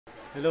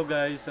Hello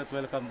guys at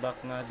welcome back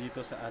nga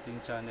dito sa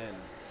ating channel.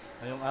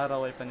 Ngayong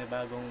araw ay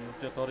panibagong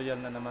tutorial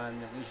na naman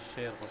yung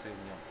i-share ko sa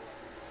inyo.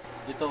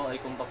 Ito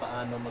ay kung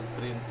paano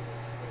mag-print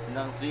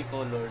ng 3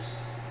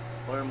 colors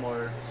or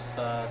more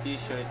sa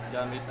t-shirt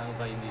gamit ang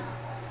vinyl.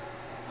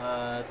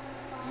 At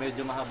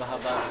medyo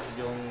mahaba-haba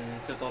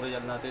yung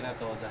tutorial natin na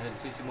ito dahil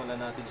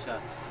sisimulan natin siya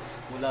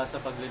mula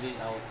sa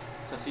pagli-layout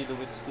sa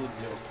Silhouette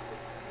Studio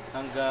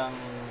hanggang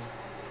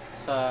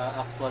sa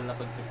actual na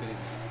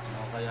pagpiprint.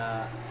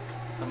 Kaya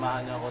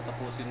samahan niyo ako,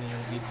 tapusin niyo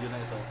yung video na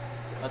ito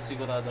at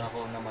sigurado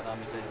ako na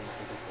marami kayong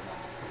matututunan.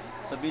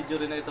 Sa video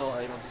rin na ito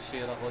ay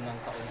mag-share ako ng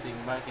kaunting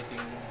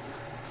marketing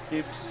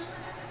tips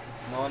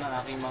na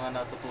aking mga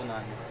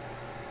natutunan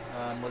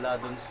mula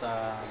dun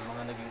sa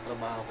mga naging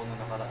trabaho ko noong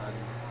nakaraan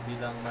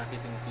bilang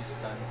marketing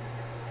assistant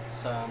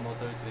sa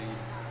motor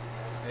trade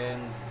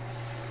and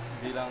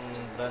bilang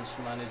branch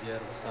manager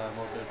sa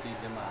motor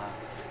trade Yamaha.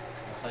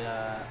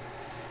 Kaya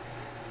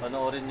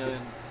panoorin nyo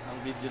ang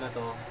video na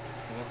to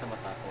hanggang sa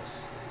matapos.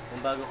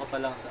 Kung bago ka pa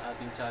lang sa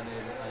ating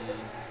channel ay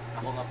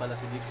ako nga pala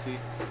si Dixie,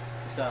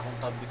 isa akong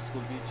public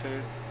school teacher,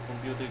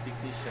 computer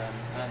technician,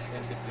 and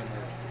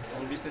entrepreneur.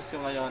 Ang business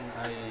ko ngayon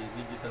ay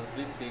digital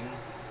printing,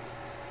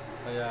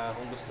 kaya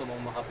kung gusto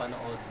mong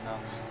makapanood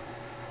ng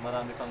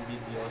marami pang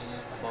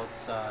videos about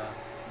sa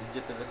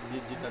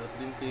digital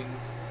printing,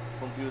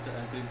 computer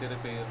and printer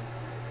repair,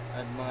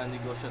 at mga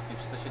negosyo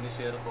tips na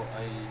sinishare ko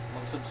ay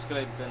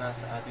mag-subscribe ka na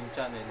sa ating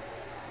channel.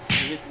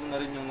 I-hit mo na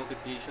rin yung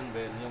notification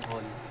bell, yung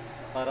all,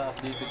 para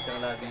updated ka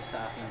lagi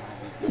sa aking mga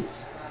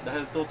videos.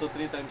 Dahil 2 to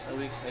 3 times a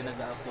week ay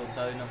nag-upload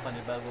tayo ng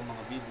panibagong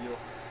mga video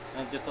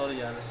and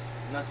tutorials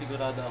na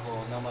sigurado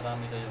ako na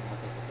marami kayong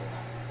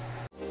matututunan.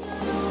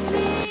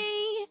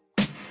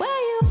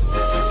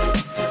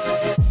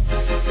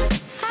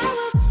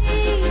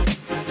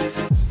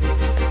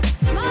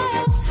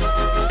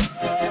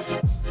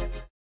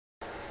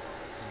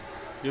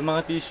 Yung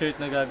mga t-shirt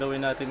na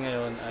gagawin natin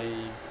ngayon ay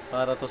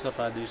para to sa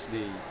Father's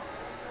Day.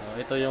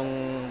 Ito yung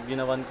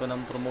ginawan ko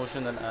ng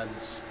promotional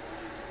ads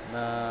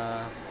na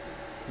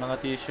mga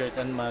t-shirt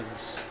and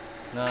mugs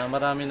na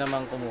marami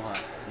namang kumuha.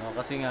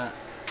 Kasi nga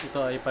ito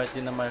ay part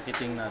din ng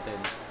marketing natin.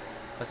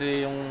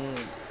 Kasi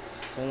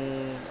kung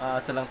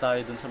aasa lang tayo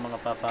dun sa mga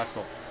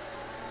papasok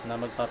na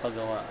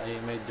magpapagawa ay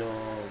medyo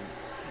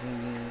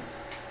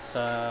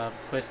sa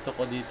pwesto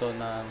ko dito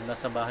na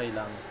nasa bahay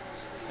lang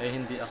ay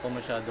hindi ako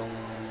masyadong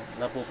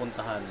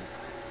napupuntahan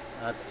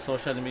at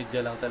social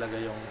media lang talaga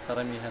yung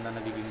karamihan na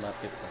nagiging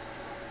market ko.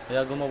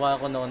 Kaya gumawa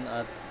ako noon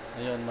at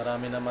ayun,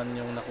 marami naman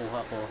yung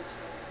nakuha ko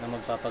na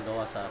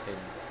magpapagawa sa akin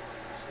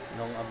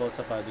nung about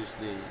sa Father's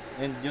Day.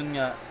 And yun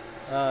nga,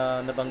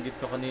 nabanggit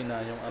ko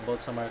kanina yung about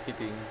sa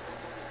marketing.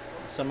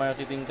 Sa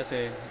marketing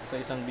kasi, sa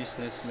isang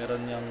business,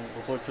 meron yung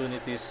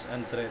opportunities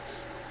and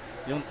threats.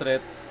 Yung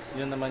threat,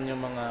 yun naman yung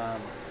mga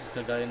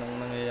kagaya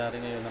nung nangyayari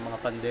ngayon ng mga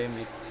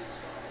pandemic,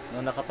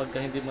 na kapag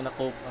hindi mo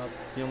na-cope up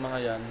yung mga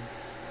yan,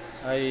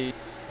 ay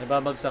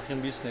nababagsak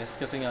yung business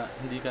kasi nga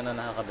hindi ka na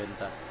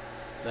nakakabenta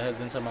dahil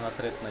dun sa mga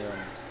threat na yon.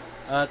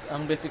 At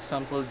ang best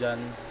example dyan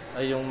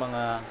ay yung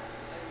mga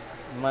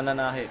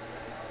mananahe.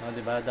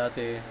 Diba?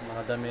 Dati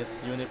mga damit,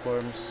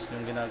 uniforms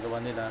yung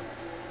ginagawa nila,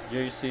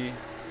 jersey.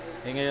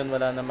 Ngayon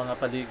wala na mga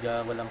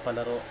paliga, walang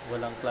palaro,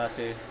 walang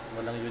klase,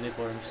 walang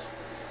uniforms.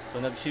 So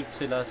nag-shift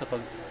sila sa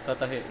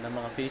pagtatahi ng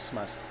mga face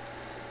mask.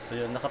 So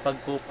yun,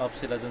 nakapag-cope up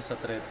sila dun sa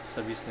threat sa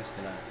business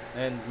nila.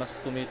 And mas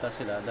kumita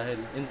sila dahil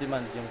in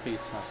demand yung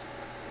face mask.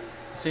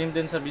 Same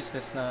din sa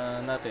business na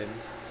natin.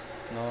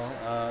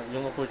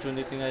 Yung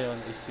opportunity ngayon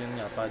is yun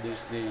nga,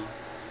 Father's Day.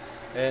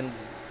 And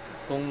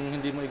kung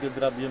hindi mo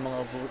i-grab yung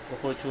mga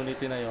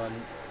opportunity na yon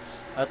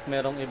at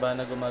merong iba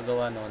na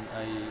gumagawa nun,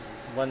 ay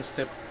one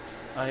step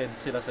ahead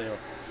sila sa'yo.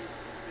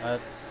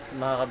 At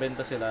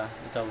makakabenta sila,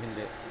 ikaw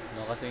hindi.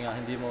 Kasi nga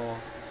hindi mo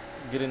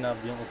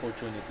grinab yung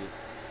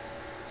opportunity.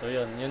 So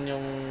yun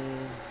yung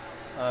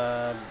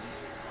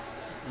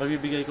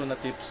mabibigay ko na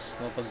tips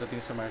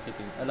pagdating sa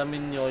marketing.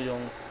 Alamin nyo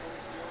yung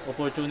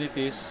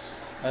opportunities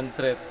and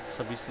threat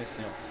sa business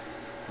nyo.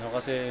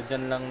 Kasi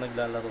dyan lang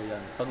naglalaro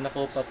yan. Pag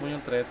na-cope up mo yung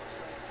threat,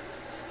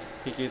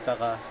 kikita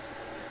ka,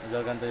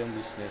 magaganda yung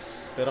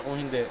business. Pero kung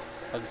hindi,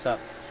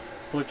 pagsak.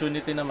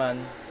 Opportunity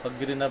naman, pag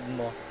grinab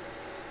mo,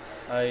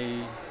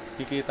 ay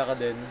kikita ka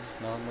din.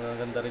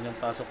 Magaganda rin yung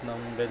pasok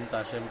ng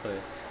benta,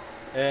 syempre.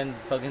 And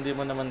pag hindi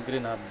mo naman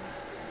grinab,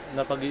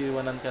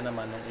 napag-iiwanan ka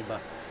naman ng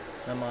iba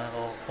na mga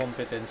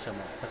kompetensya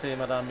mo. Kasi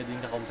marami din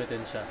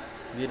kakompetensya.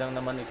 Hindi lang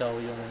naman ikaw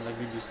yung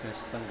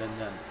nagbi-business ng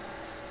ganyan.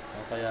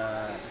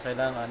 Kaya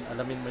kailangan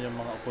alamin mo yung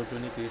mga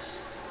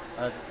opportunities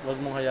at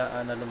huwag mong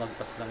hayaan na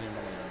lumagpas lang yung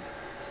mga yun.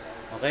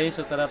 Okay,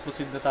 so tara,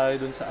 proceed na tayo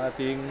dun sa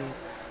ating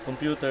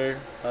computer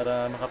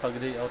para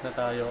makapag-layout na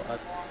tayo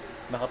at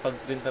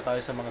makapag-print na tayo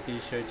sa mga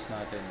t-shirts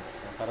natin.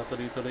 Para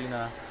tuloy-tuloy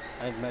na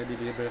ay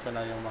ma-deliver ko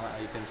na yung mga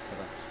items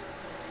na.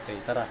 Okay,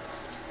 tara.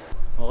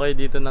 Okay,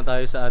 dito na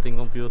tayo sa ating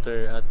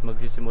computer at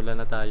magsisimula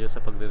na tayo sa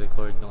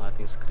pagre-record ng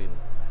ating screen.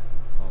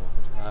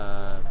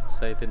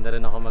 Excited na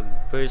rin ako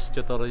mag-first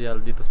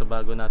tutorial dito sa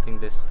bago nating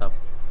desktop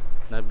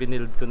na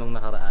binild ko nung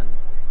nakaraan.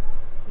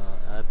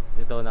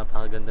 ito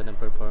napakaganda ng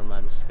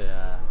performance,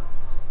 kaya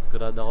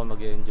sigurado ako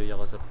mag-enjoy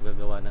ako sa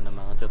paggagawa na ng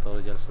mga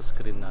tutorials sa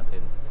screen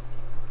natin.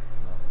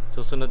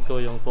 Susunod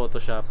ko yung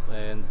Photoshop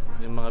and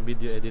yung mga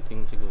video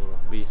editing siguro,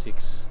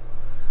 basics.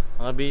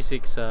 Mga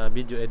basics sa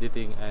video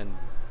editing and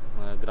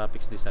mga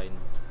graphics design.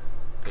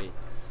 Okay.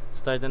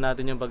 Start na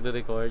natin yung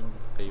pagre-record.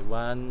 Okay,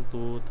 1,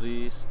 2,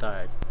 3,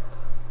 start.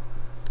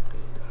 Okay.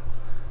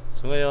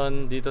 So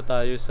ngayon, dito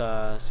tayo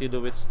sa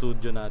Silhouette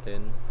Studio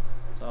natin.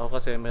 So ako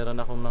kasi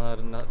meron akong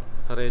mga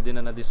ready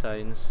na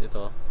designs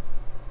ito.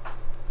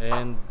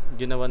 And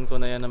ginawan ko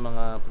na yan ng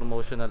mga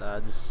promotional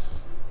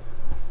ads.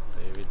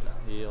 Okay, wait lang.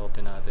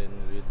 I-open natin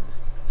with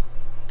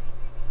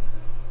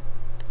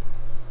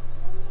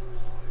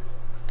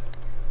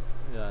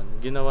yan.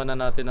 Ginawa na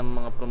natin ng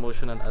mga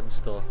promotional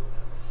ads to.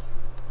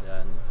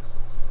 Yan.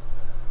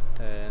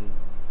 And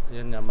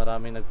yan nga,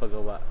 maraming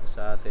nagpagawa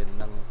sa atin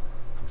ng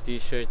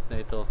t-shirt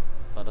na ito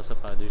para sa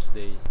Father's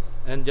Day.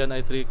 And dyan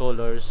ay 3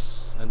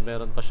 colors and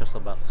meron pa siya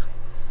sa back.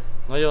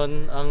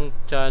 Ngayon, ang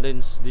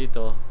challenge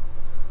dito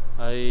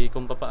ay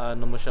kung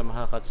paano mo siya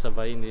makakat sa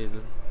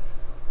vinyl.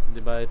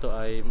 Diba ito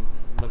ay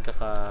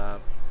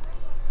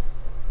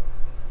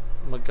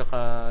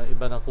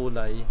magkakaiba na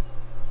kulay.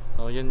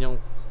 So, yun yung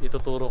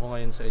ituturo ko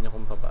ngayon sa inyo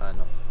kung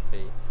paano.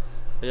 Okay.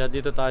 Kaya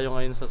dito tayo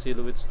ngayon sa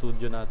Silhouette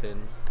Studio natin.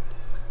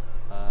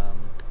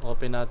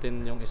 Open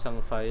natin yung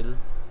isang file.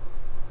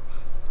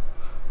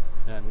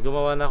 Yan.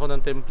 Gumawa na ako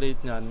ng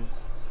template niyan,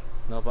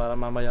 no, para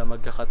mamaya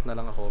magkakat na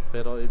lang ako.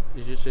 Pero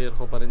i-share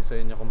ko pa rin sa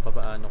inyo kung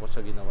paano ko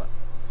siya ginawa.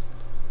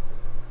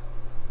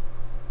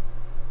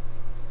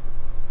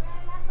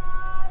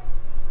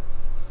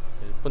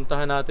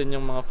 Puntahan natin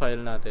yung mga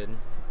file natin.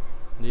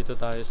 Dito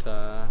tayo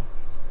sa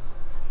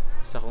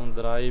isa kong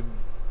drive,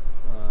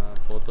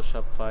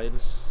 Photoshop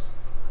files,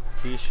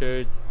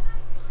 t-shirt,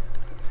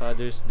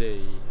 Father's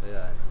Day.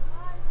 Ayan.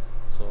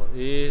 So,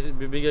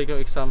 ibibigay ko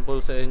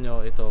example sa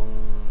inyo itong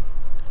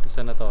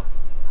isa na to.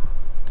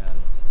 Ayan.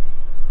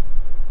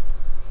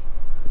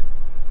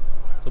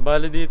 So,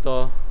 bali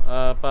dito,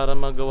 para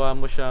magawa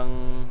mo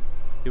siyang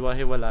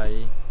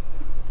hiwa-hiwalay,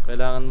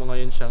 kailangan mo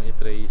ngayon siyang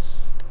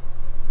i-trace,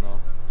 no?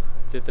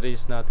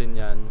 I-trace natin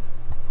yan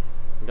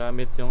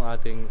gamit yung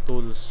ating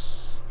tools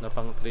na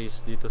pang trace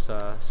dito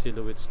sa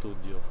Silhouette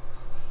Studio.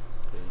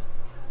 Okay.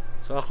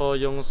 So ako,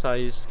 yung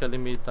size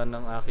kalimitan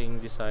ng aking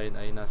design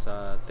ay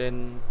nasa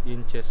 10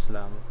 inches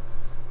lang.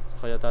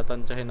 So kaya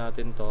tatantyahin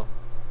natin to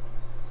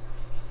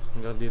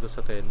hanggang dito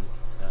sa 10.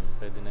 Yan,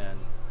 pwede na yan.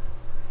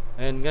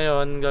 And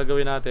ngayon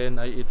gagawin natin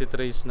ay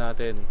iti-trace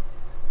natin.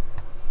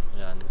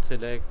 Yan,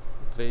 select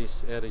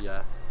trace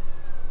area.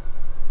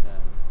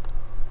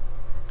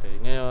 Okay,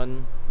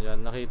 ngayon,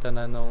 yan, nakita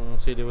na nung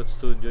Silhouette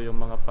Studio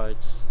yung mga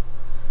parts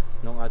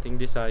ng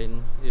ating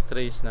design.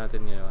 I-trace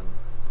natin ngayon.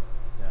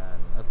 Yan.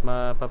 At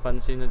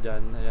mapapansin nyo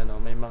dyan, ayan o,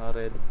 may mga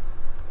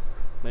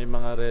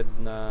red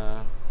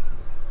na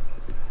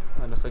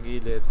ano sa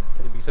gilid.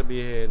 Ibig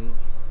sabihin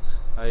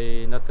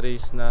ay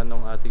na-trace na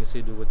nung ating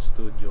Silhouette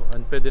Studio.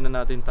 And pwede na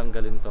natin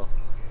tanggalin to.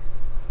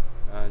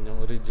 Yan,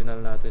 yung original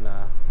natin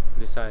na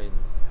design.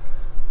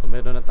 So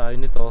meron na tayo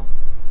nito.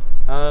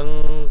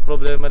 Ang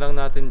problema lang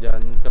natin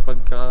dyan, kapag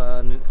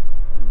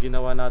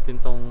ginawa natin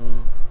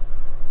tong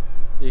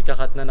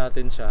ikakat na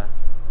natin siya,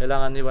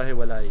 kailangan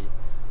hiwa-hiwalay.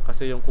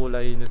 Kasi yung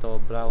kulay nito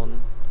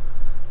brown,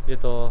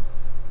 ito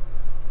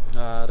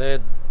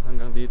red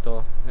hanggang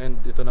dito,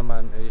 and ito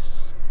naman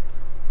is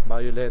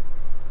violet,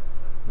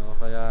 no?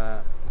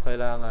 Kaya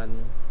kailangan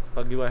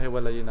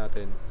paghiwa-hiwalayin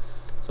natin.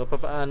 So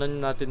paano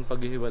natin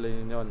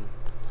paghihiwalayin yon?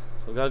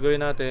 So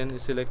gagawin natin,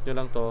 i-select nyo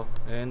lang to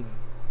and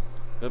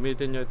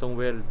gamitin nyo itong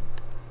weld.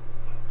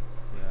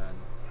 Yan.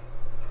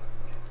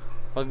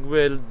 Pag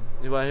weld,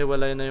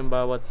 hiwa-hiwalay na yung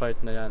bawat part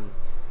na yan.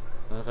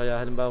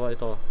 Kaya halimbawa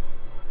ito.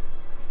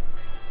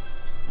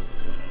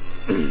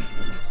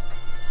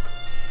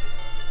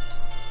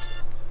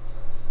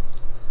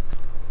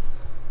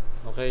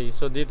 Okay,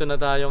 so dito na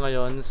tayo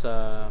ngayon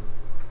sa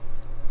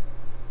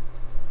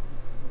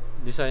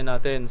design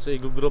natin. So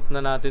i-group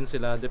na natin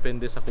sila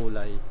depende sa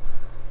kulay.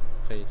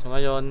 Okay, so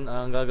ngayon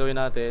ang gagawin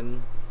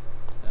natin,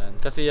 yan,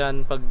 kasi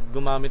yan pag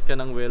gumamit ka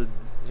ng weld,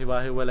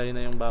 hiwa-hiwalay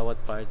na yung bawat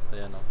part.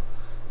 Ayan o.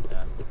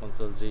 Yan,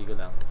 Ctrl Z ko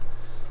lang.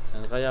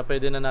 Yan, kaya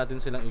pwede na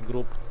natin silang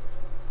i-group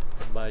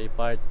by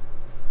part.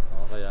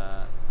 O,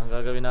 kaya ang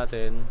gagawin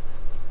natin,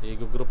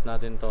 i-group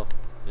natin to.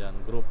 Yan,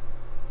 group.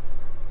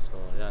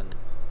 So yan,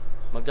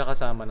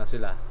 magkakasama na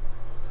sila.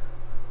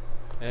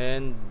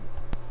 And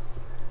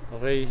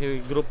okay,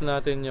 i-group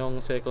natin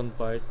yung second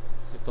part,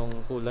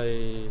 itong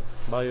kulay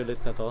violet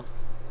na to.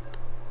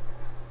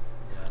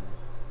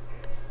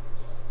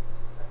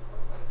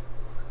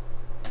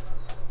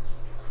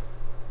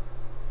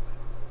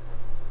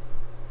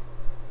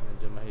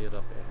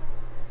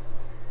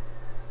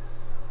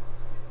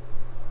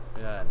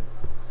 Yan.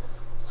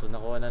 So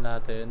nakuha na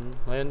natin.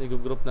 Ngayon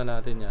i-group na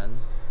natin yan.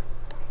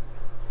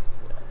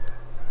 Yan.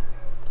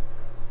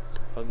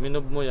 Pag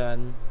minob mo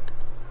yan,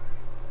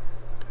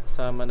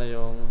 kasama na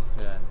yung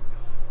yan.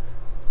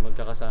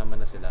 Magkakasama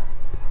na sila.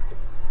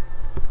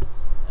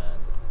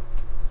 Yan.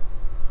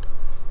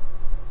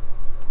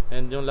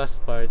 And yung last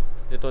part,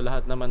 ito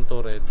lahat naman to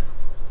red.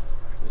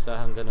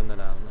 Isahang ganun na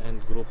lang. And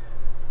group.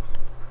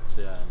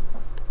 So yan.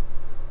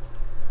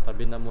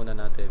 Tabi na muna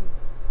natin.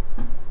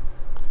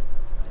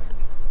 Ayan.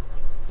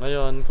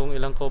 Ngayon, kung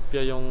ilang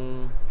kopya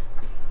yung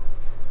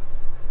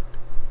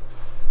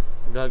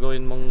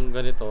gagawin mong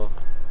ganito,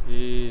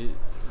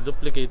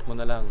 i-duplicate mo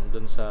na lang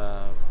dun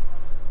sa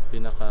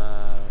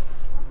pinaka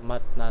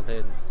mat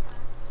natin,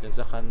 dun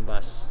sa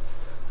canvas.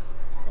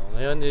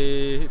 Ngayon,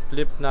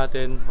 i-flip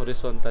natin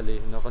horizontally,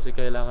 no? Kasi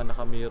kailangan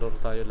naka-mirror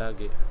tayo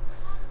lagi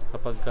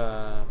kapag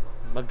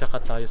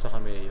magkakat tayo sa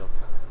kameo.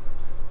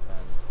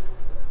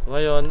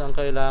 Ngayon, ang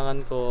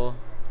kailangan ko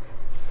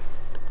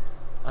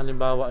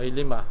halimbawa ay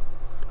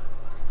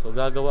 5. So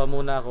gagawa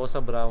muna ako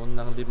sa brown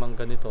ng 5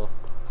 ganito.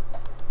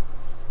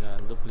 Yan,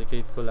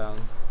 duplicate ko lang.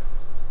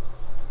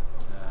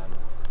 Yan.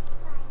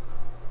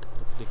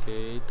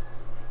 Duplicate.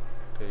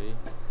 Okay.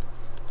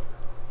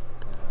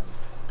 Yan.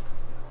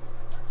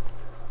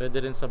 Pwede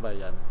rin sabay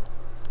yan.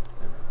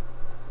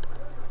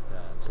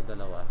 Yan, sa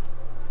dalawa.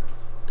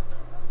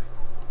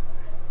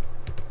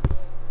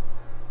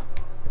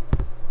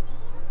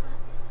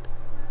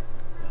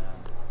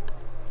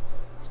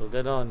 So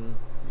ganon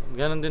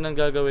din ang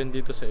gagawin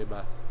dito sa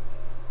iba,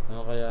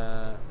 no?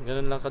 Kaya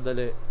ganon lang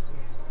kadali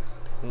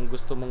kung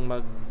gusto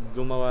mong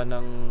gumawa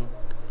ng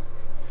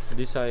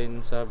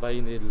design sa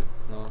vinyl,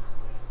 no?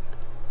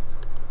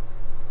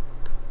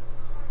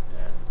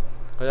 Yan.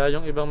 Kaya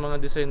yung ibang mga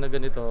design na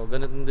ganito,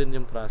 ganon din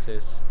yung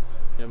process,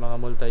 yung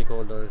mga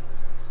multicolor.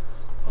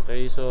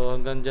 Okay, so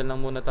hanggang dyan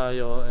lang muna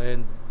tayo,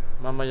 and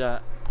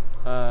mamaya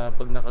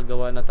pag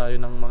nakagawa na tayo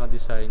ng mga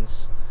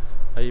designs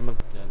ay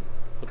yan.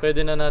 So,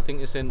 pwede na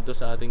nating isend to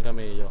sa ating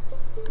kameo.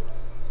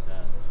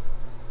 Yan.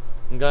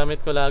 Ang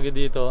gamit ko lagi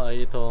dito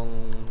ay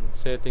itong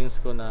settings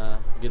ko na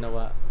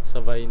ginawa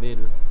sa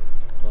vinyl.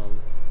 So,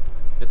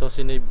 ito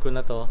sinave ko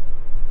na to.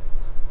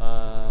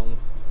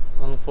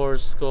 Ang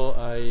force ko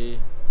ay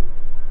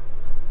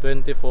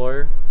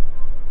 24.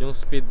 Yung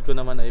speed ko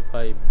naman ay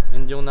 5.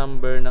 And yung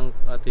number ng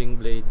ating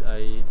blade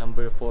ay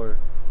number 4.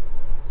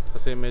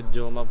 Kasi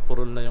medyo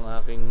mapurol na yung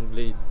aking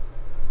blade.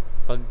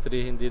 Pag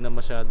 3 hindi na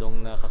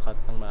masyadong nakakat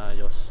ng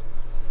maayos.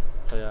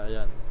 Kaya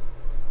ayan.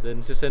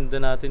 Then sisend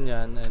na natin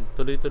yan, and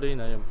tuloy-tuloy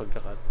na yung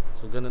pagkakat.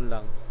 So ganun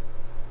lang.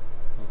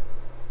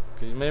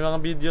 Okay. May mga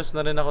videos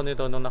na rin ako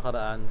nito nung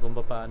nakaraan kung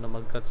paano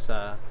mag-cut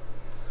sa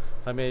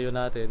cameo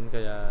natin.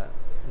 Kaya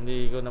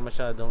hindi ko na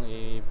masyadong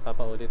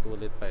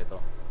ipapaulit-ulit pa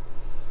ito.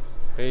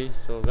 Okay,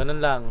 so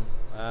ganun lang.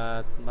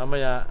 At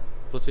mamaya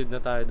proceed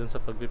na tayo dun sa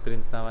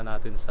pagpiprint naman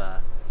natin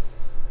sa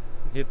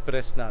heat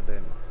press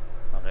natin.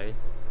 Okay.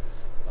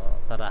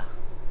 Tara.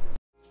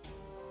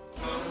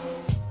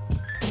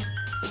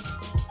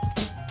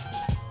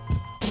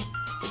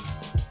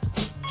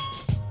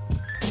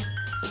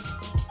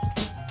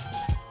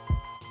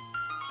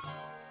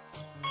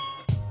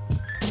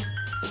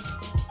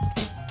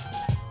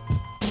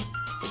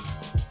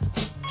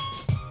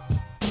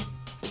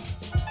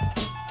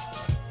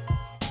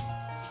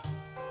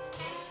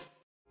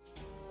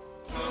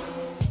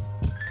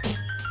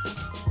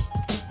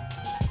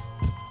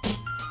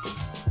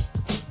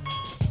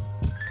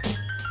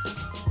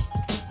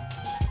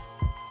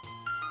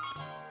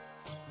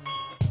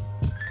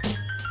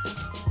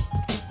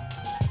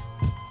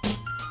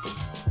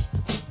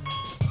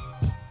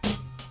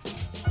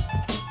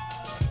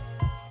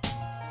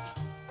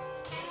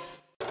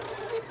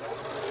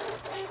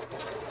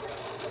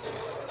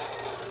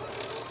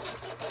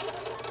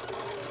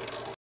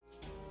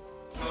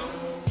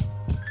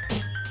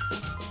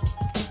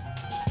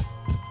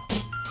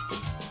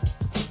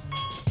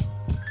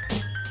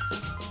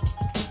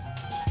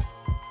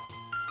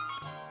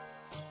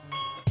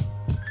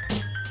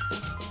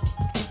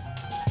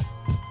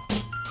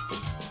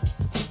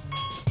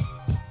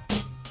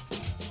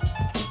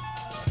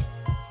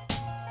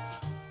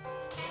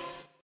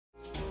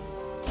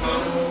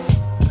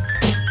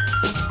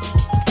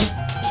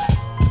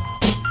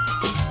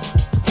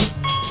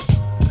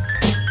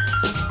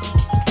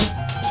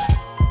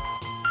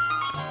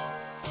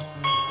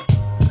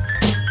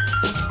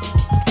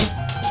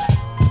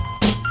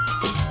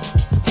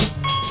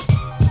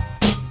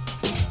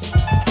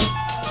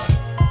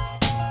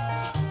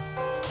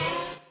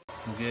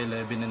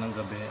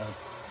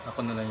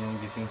 Ako na lang yung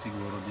gising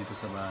siguro dito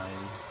sa bahay.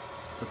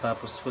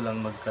 Tapos ko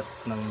lang mag-cut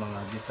ng mga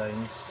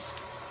designs.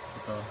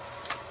 Ito.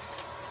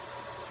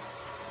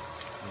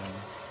 Ayan.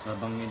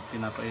 Habang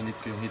pinapainit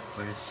ko yung heat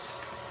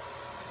press,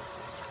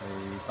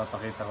 ay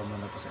papakita ko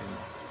muna po sa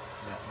inyo.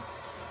 Ayan.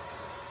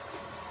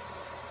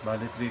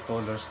 Bali 3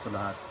 colors to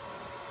lahat.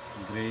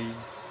 Gray,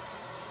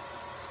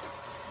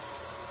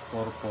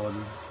 purple,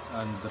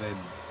 and red.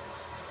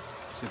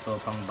 Tapos ito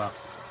pang back,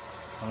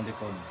 pang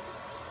likod.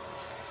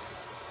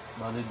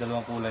 Bali 2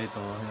 kulay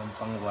ito, yung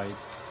pang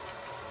white,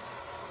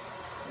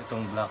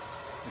 itong black.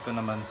 Ito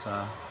naman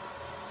sa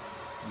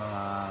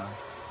mga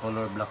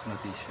color black na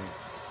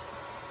t-shirts.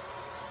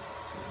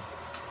 So,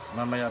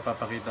 mamaya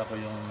papakita ko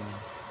yung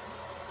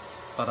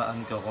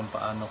paraan ko kung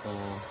paano ko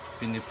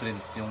piniprint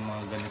yung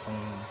mga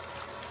ganitong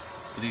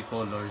 3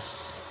 colors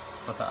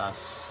pataas.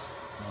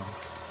 No?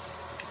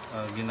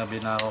 Ginabi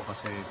na ako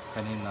kasi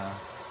kanina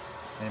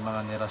may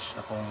mga nirush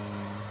akong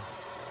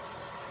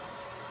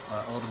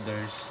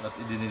orders at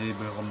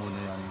i-deliver ko muna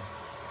yan.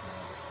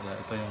 Kaya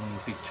ito yung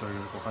picture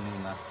ko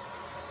kanina,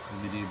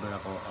 nag-deliver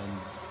ako and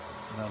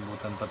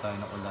nabutan pa tayo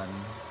ng ulan,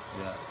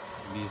 kaya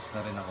bis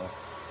na rin ako.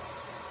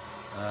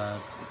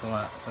 At ito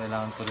nga,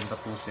 kailangan ko rin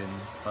tapusin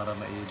para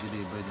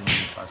ma-deliver din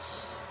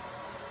bukas.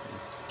 Okay.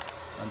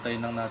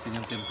 Antayin lang natin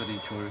yung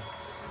temperature.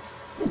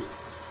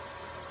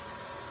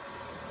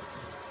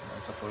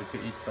 Nasa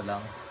 48 pa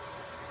lang.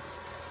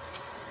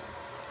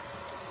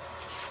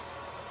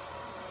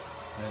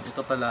 Ayan,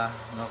 ito pala,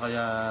 no,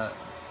 kaya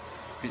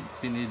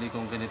pinili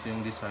kong ganito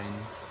yung design.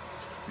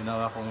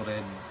 Ginawa kong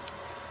red,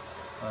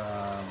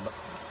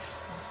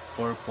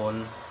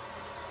 purple,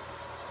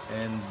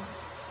 and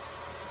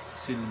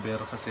silver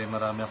kasi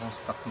marami akong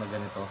stock na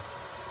ganito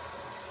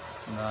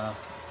na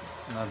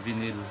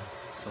vinyl,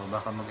 so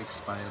baka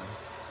mag-expire.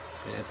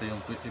 Kaya ito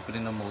yung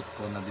i-promote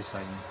ko na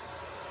design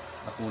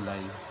na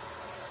kulay,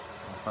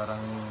 parang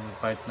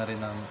part na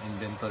rin ng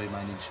inventory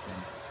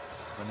management.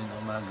 Kanina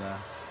umaga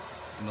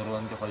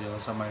tinuruan ko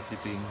kayo sa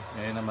marketing,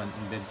 ngayon naman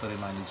inventory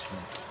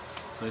management.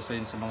 So isa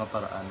yun sa mga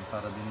paraan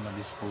para din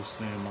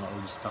ma-dispose nyo yung mga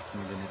old stock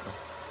na ganito,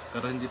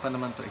 pero hindi pa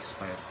naman to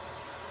expire.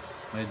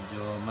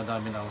 Medyo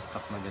madami na akong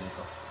stock na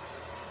ganito.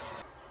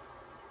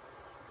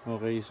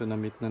 Okay, so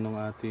na-meet na nung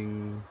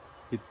ating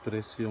heat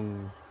press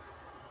yung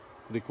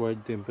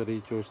required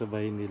temperature sa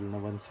vinyl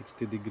na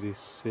 160 degrees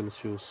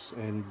Celsius,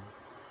 and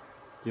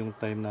yung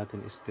time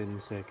natin is 10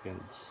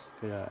 seconds.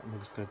 Kaya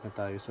nag-start na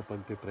tayo sa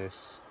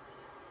pagpipress.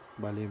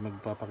 Bali,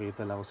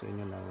 magpapakita lang ako sa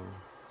inyo ng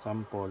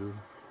sample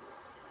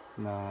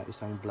na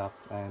isang black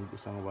and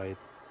isang white.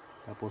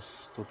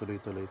 Tapos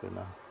tutuloy-tuloy ko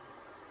na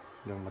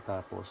hanggang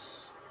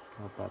matapos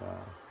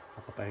para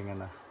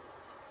makapahinga na.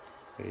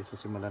 Okay, so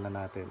simulan na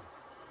natin.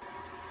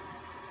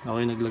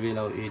 Okay, naglagay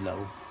na ako ilaw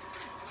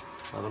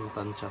para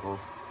matansya ko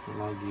yung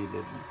mga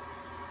gilid,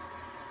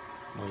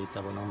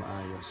 makita ko ng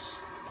maayos.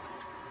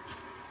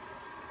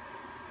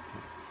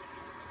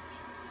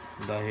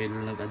 Dahil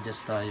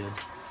nag-adjust tayo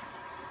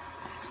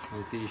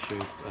ng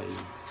t-shirt, ay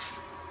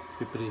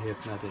pipreheat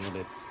natin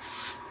ulit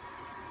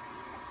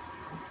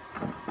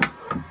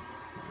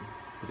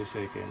 3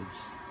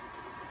 seconds.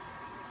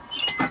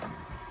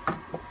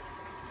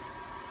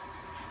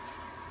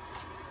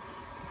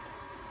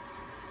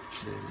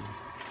 Then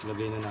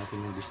lagay na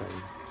natin yung design.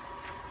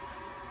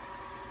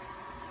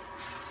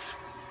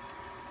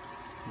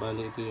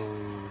 Bali, ito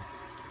yung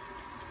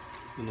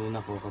inuna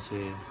ko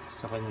kasi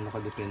sa kanya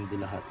nakadepende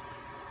lahat.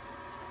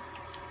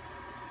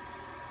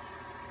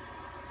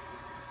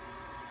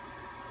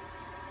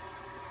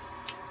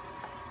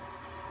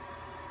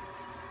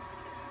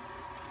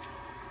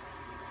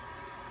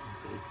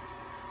 Okay,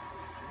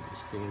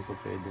 mas tingin ko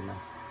pwede na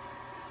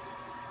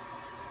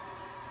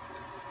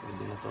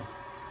to.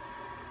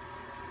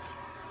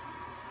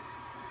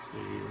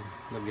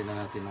 Lagyan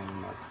na natin ng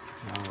mat,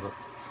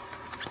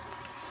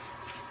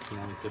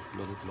 ng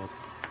teflon cloth.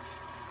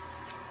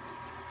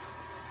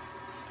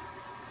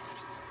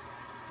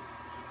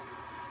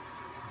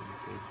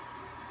 Okay,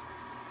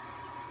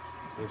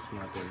 press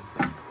natin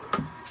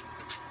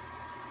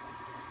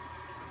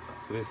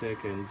 3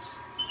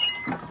 seconds.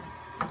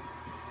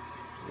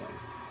 Yan.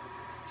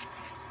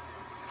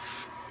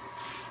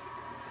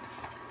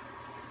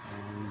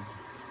 And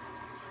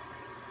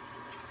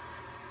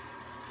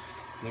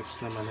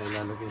next naman ay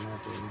ilalagay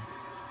natin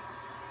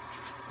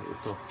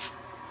ito.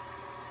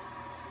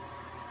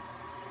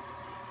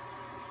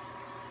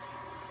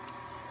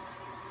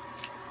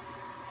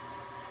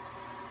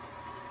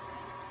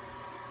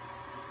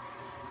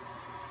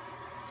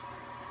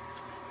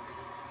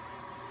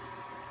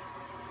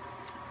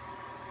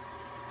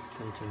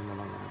 Tansyahin na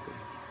lang natin.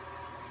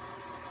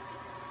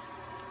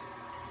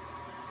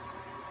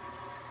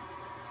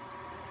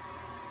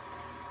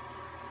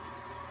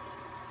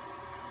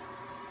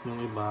 Yung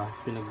iba,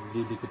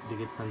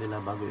 pinagdidikit-dikit na nila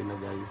bago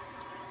ilagay.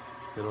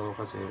 Pero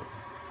kasi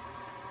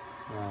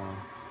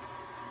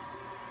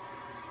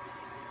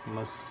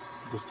mas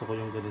gusto ko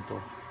yung ganito.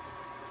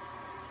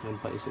 Yung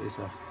pa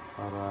isa-isa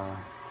para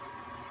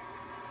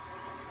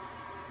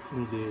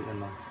hindi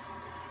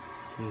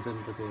minsan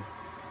kasi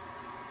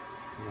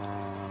na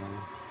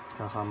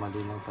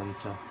kakamali ng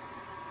tansya.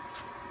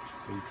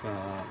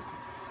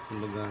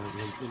 Kumbaga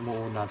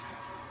umuunat,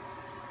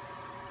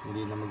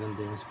 hindi na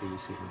maganda yung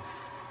spacing.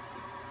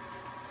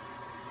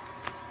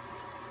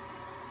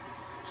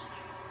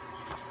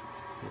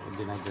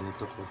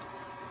 Ginaganito ko.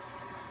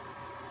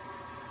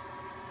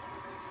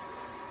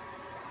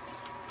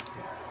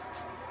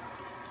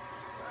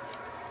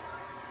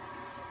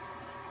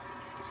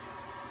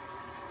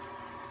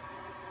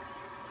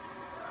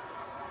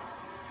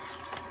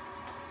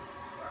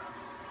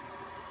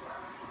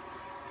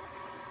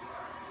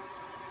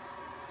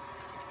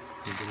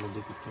 Hindi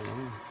madikit ka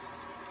naman.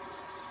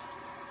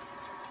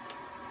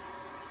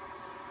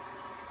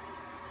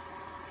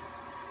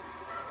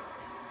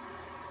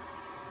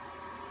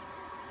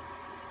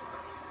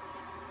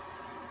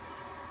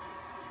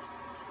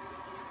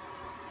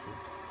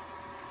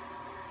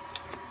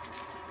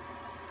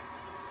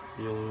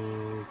 yung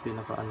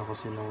pinaka ano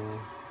kasi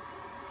nung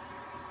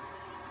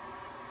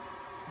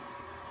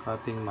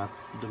cutting mat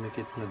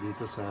dumikit na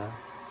dito sa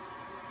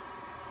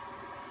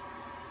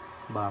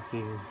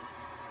backing,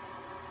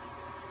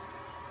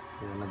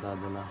 kaya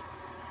nadadala.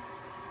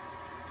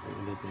 So,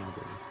 ulitin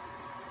natin.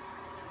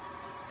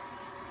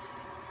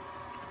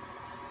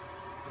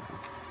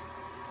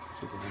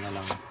 Siguro na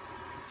lang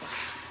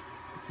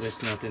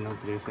rest natin ng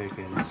 3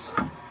 seconds.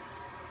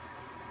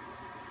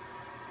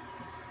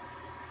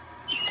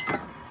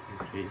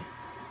 Okay.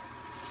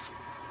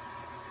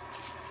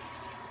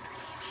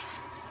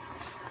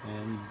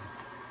 And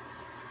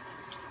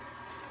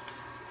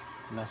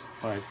last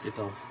part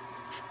ito.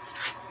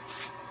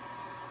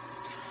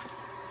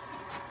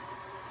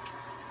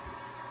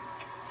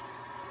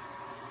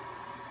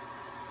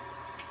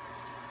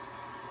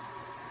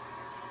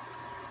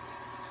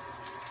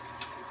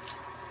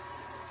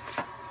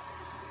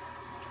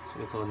 So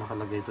ito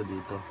nakalagay ito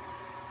dito.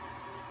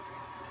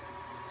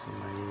 So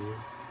may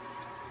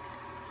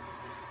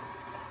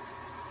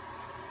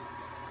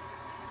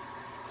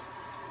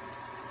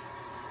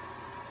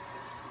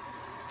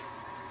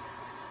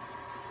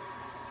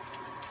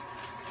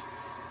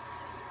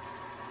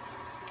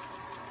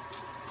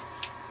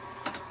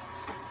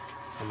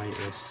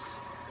S.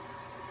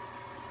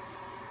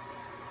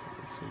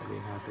 So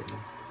lagay natin.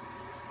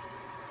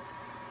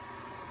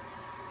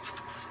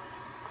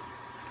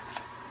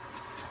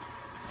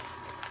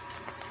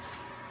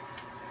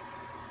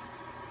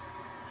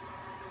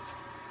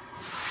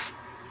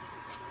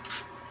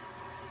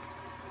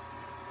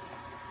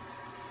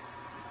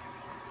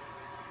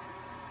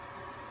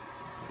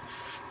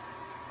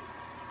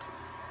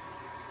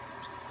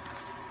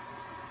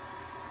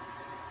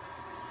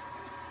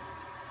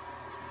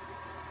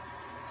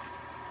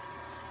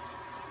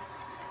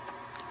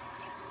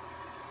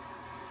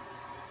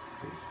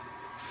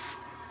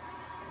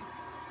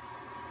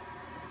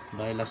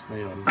 Dahil last na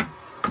yon,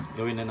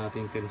 gawin na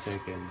natin 10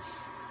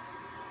 seconds.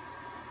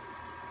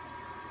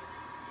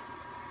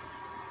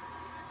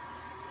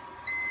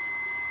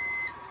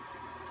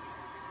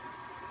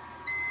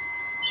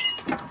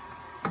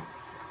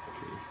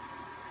 Okay.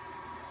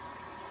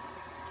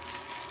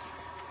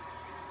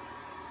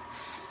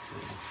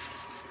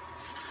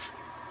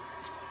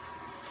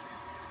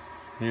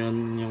 Ngayon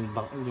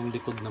yung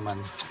likod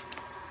naman,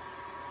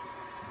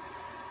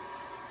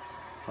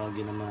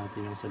 pagin naman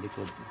natin yung sa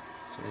likod.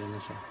 So ayan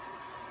na siya.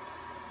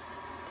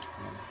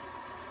 Ayan.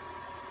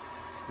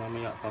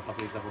 Mamaya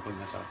papakita ko pag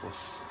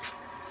natapos.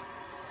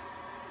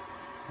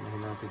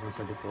 Unahin natin yung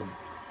sa likod.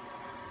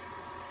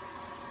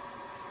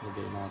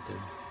 Lagay natin.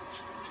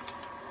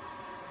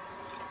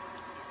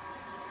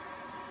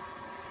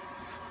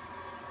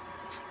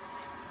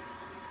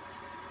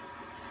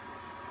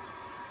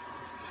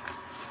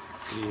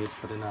 I-hit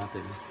pa rin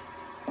natin.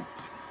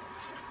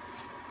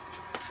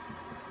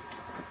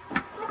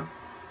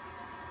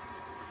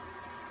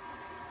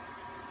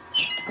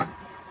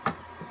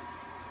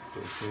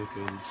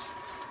 Seconds.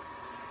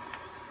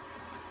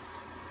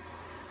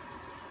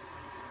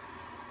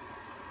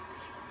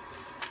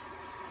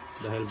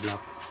 Dahil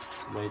black,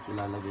 white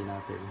ilalagay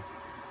natin.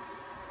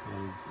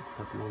 Yung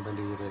 3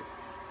 daliri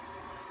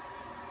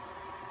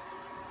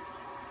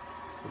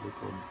sa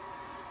likod.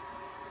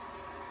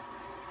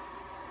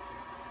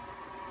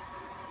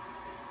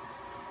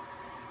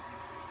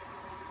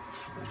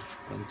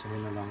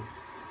 Tansyahin na lang.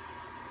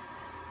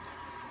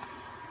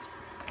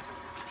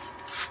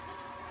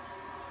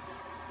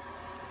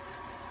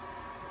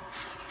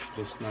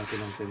 Rest natin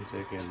ng 10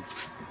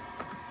 seconds.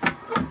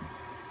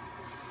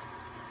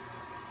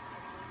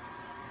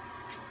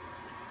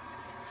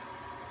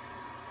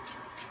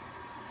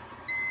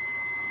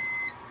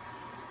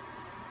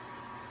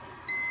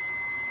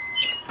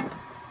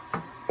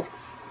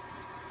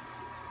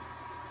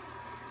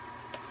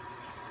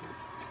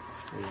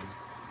 Ayan.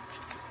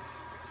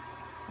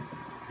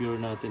 Cure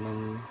natin ng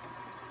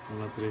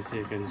mga 3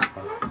 seconds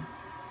pa.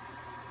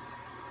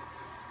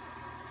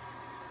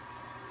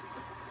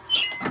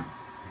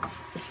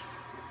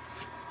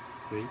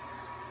 Okay.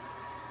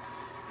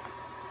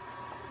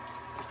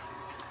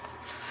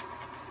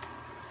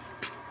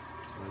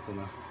 So ito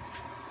na.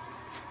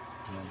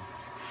 Ayan.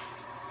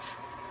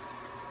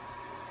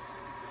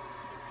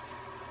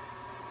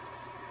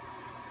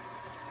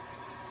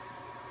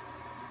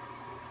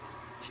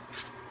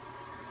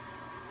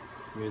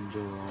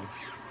 Medyo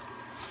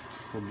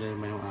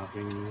problema yung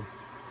aking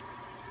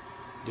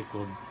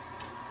likod.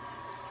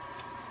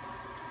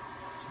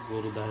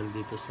 Siguro dahil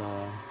dito sa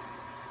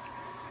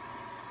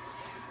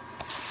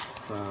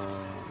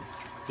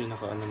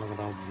pinakaano ng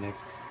round neck,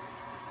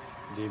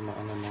 hindi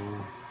maano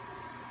ng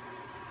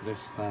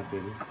rest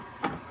natin,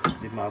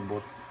 hindi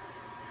maabot.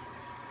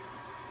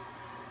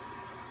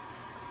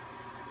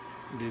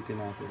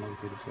 Ulitin natin ng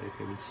 10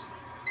 seconds.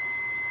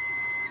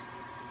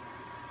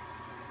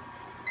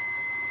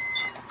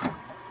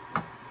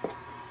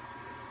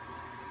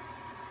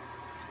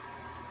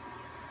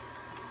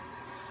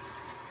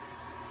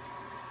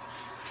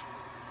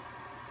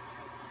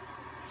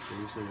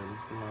 Okay, so yun,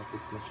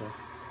 kumapit na siya.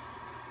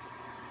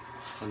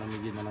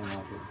 Palamigin na lang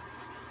natin.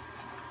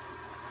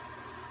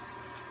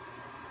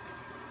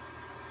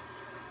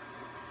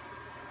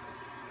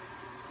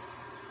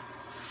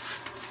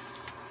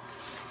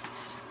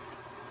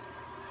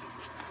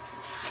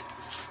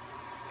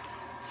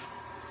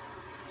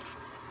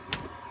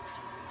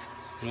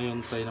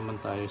 Ngayon try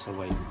naman tayo sa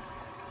white.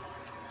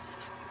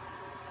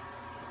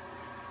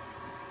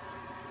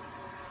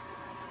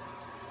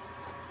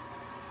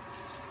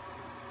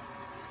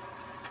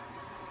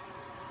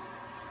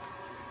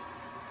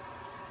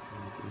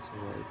 Natin sa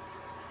white.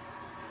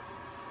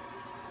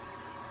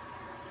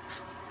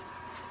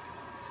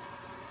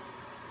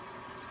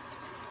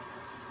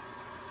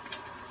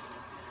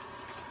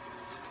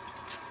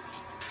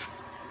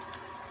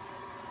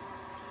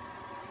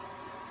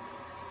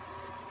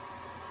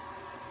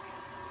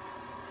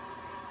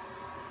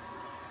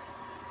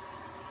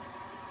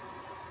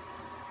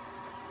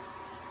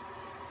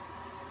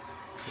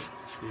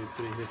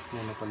 I-preheat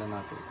muna pala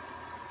natin.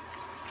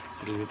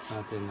 Preheat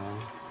natin ng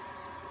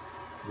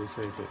 3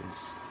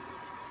 seconds.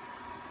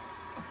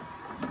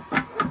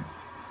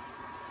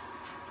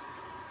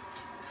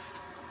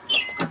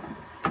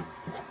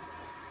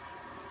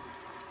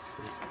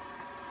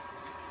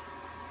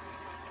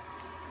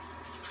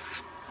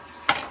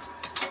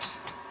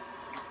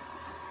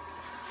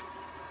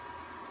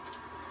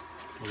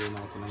 Lagyan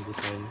natin ang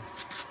design.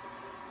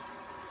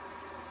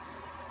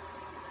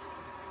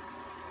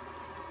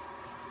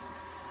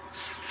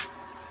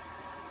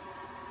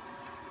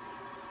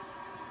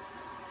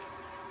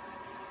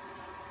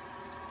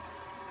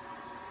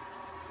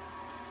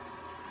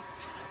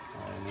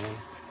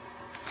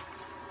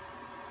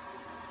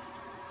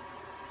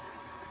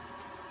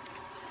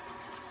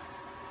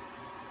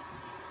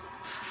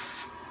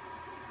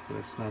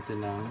 Press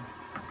natin ng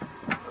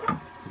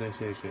 3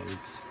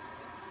 seconds.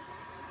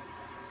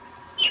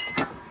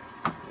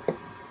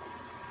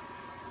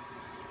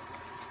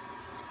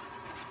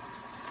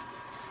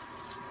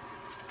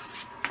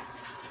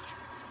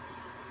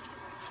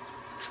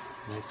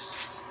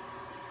 Next.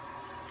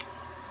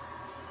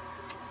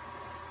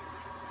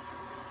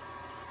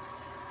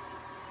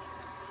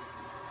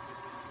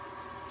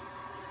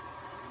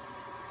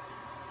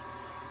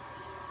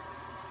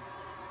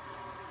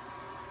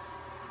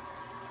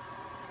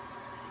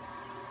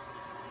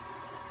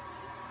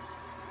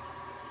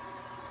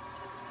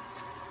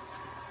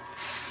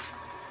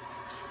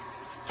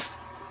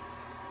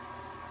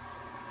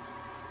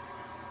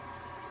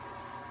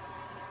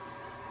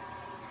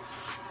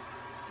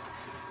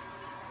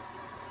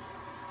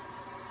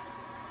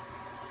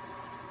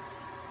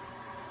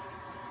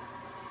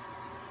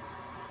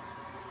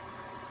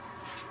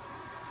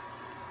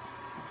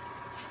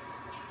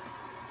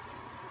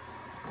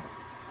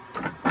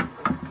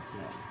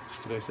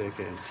 Yan, 3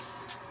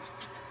 seconds.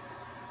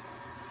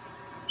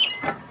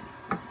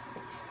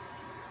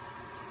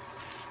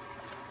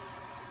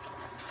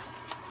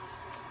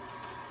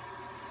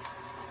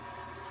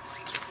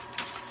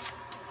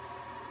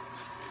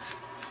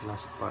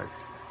 Last part.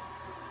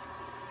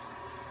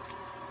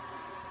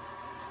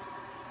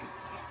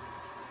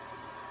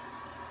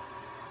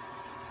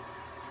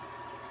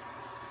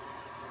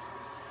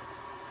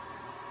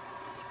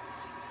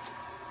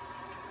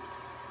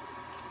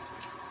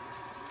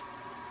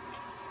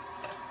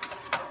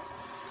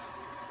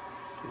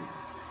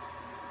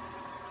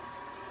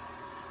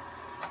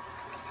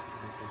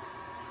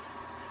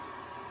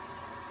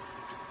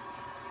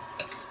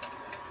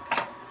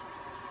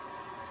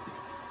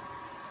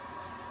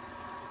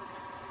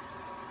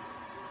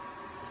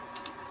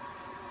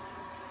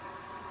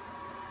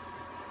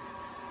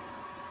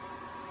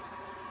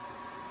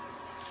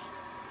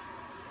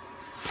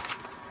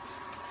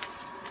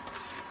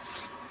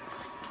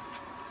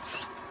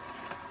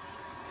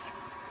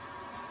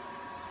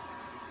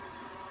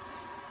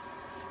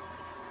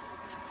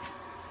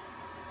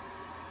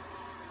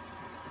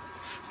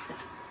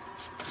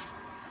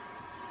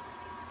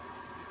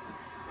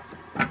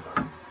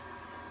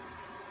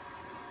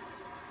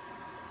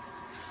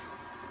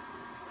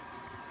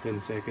 Ten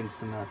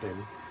seconds na natin.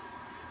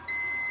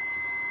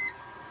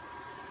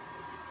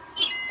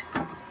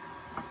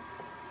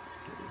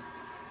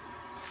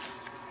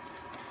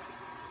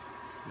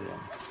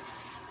 Ayan.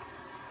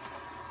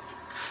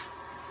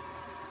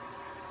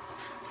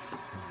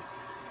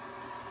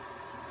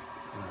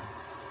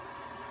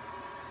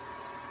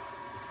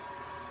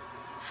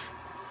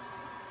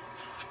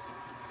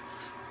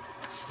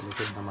 Sa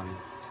likod naman.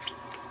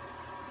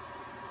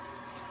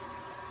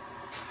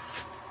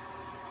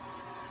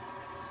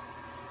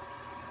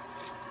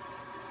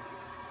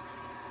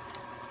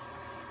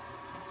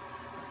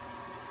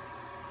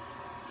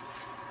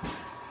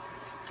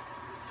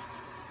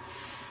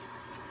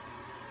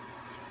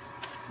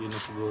 Yun na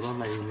siguro,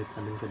 nainit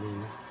na din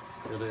kanina.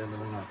 Pero yan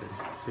na lang natin.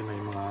 Kasi may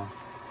mga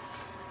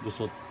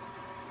gusot.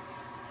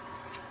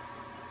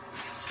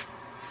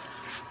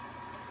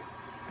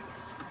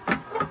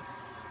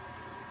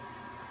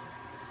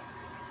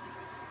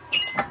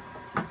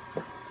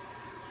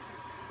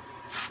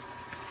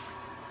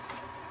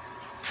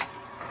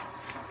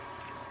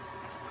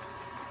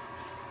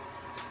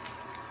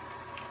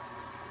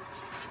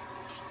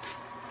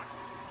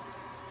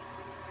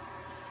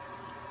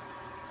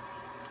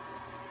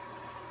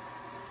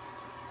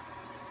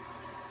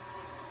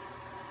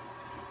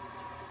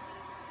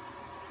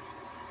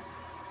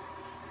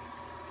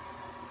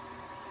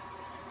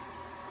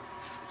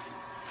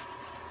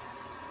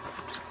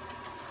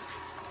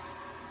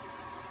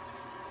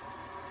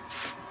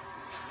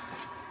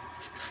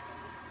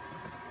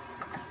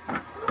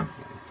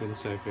 10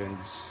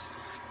 seconds.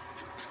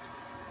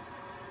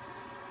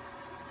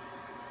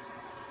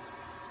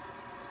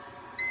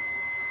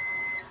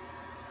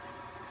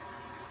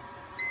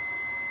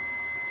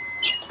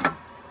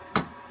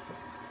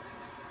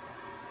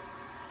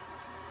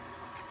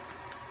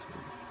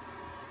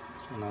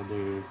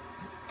 Another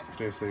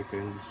 3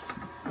 seconds.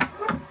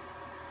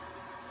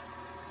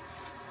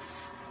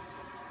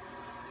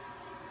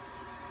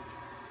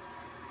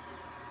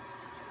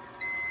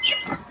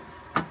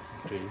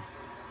 Okay.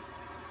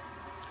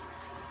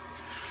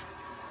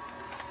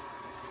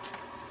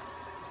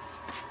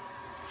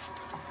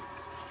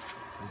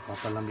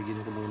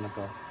 Papalamigin ko muna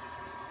to.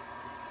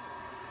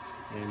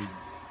 And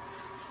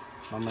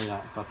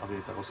mamaya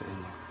ipapakita ko sa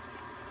inyo.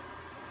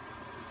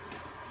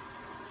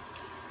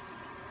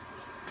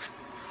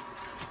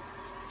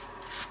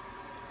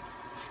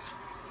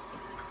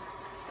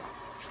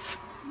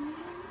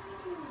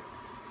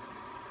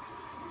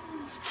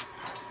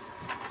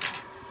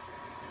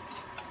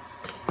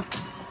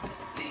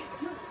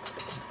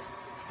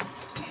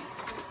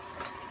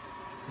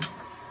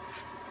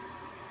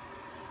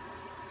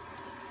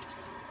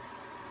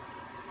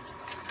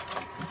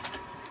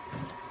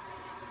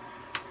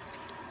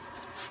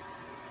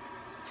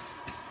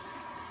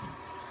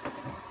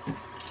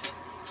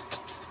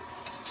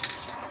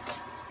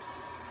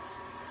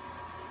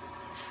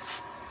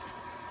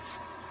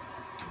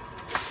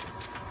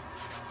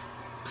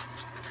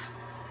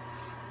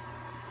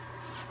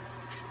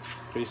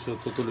 Okay, so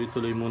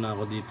tutuloy-tuloy muna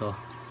ako dito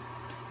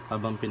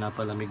habang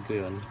pinapalamig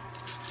ko yon,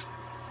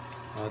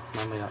 at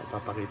mamaya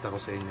ipapakita ko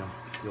sa inyo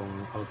yung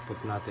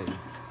output natin.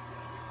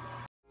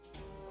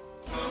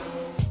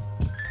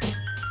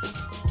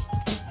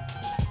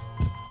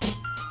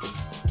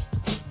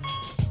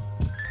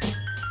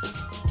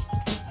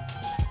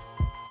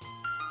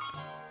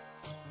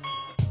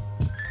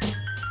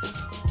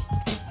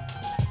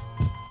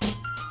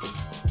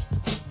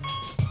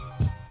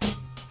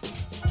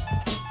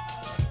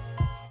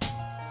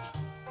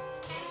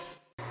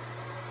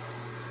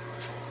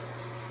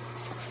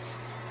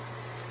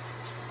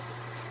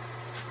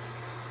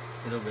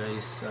 Hello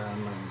guys,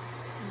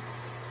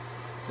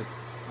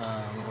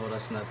 ang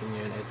oras natin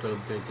ngayon ay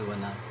 12:31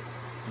 na.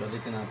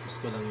 Bali tinapos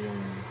ko lang yung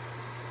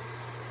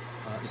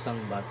isang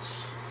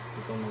batch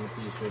itong mga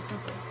t-shirt na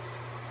to.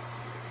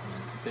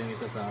 Ito yung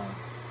isa sa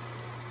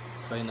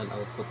final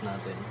output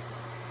natin.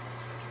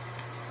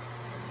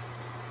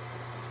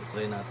 So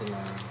try natin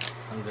na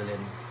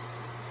tanggalin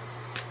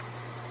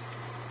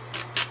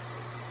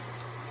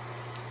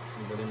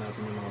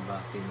natin yung mga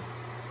backing.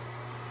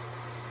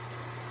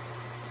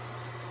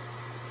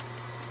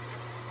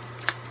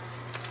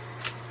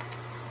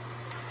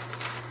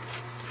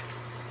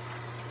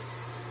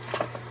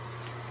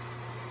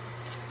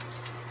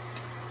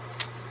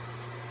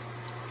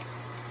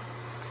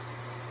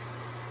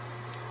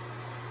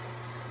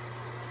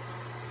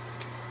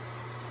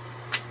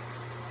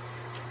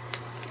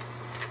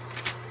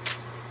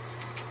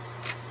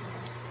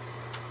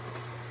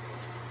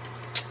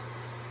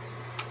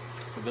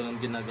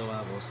 Ganun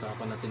ginagawa ko, sa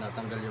ako na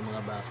tinatanggal yung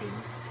mga backing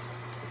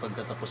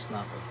pagkatapos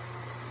na ako.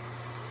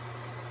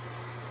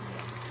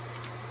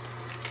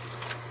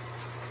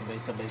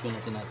 Sabay-sabay ko na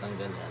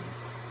tinatanggal yan.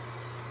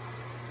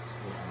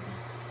 So,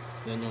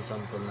 yan yung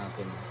sample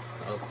natin,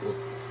 output,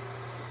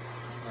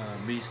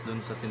 based dun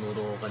sa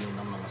tinuro ko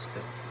kaninang mga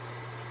step.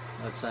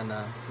 At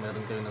sana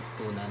meron kayong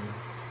natutunan.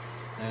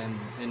 And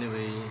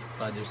anyway,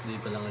 Father's Day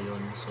pala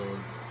ngayon, so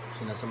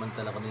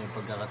sinasamantala ko na yung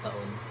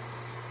pagkakataon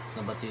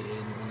na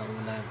batiin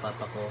unang-una yung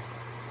papa ko.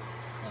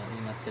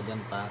 Ingat ka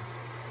dyan pa,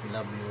 I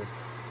love you.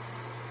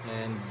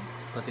 And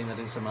pati na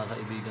rin sa mga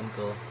kaibigan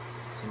ko,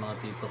 sa mga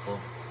tito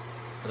ko,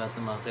 sa lahat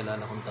ng mga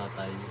kilala kong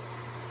tatay,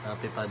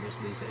 Happy Father's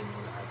Day sa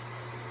inyong lahat.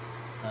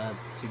 At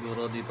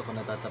siguro dito ko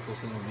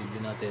natatapusin yung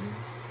video natin.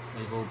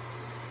 I hope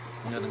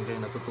meron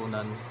kayong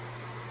natutunan.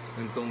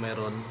 And kung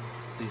meron,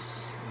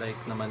 please like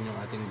naman yung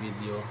ating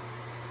video.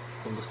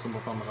 Kung gusto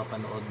mo pang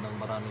makapanood ng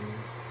maraming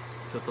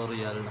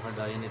tutorial na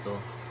kagaya nito,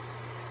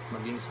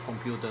 maging sa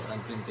computer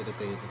and print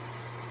repair,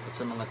 at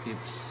sa mga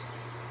tips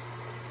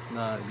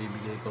na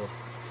ibibigay ko,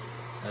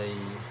 ay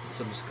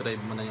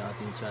subscribe mo na yung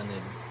ating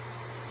channel,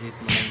 hit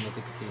mo na yung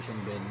notification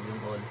bell,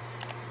 yung all,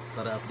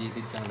 para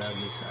updated kang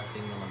lagi sa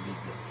ating mga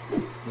video.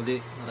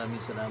 Muli,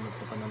 maraming salamat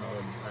sa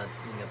panonood at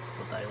ingat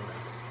po tayo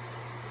lahat.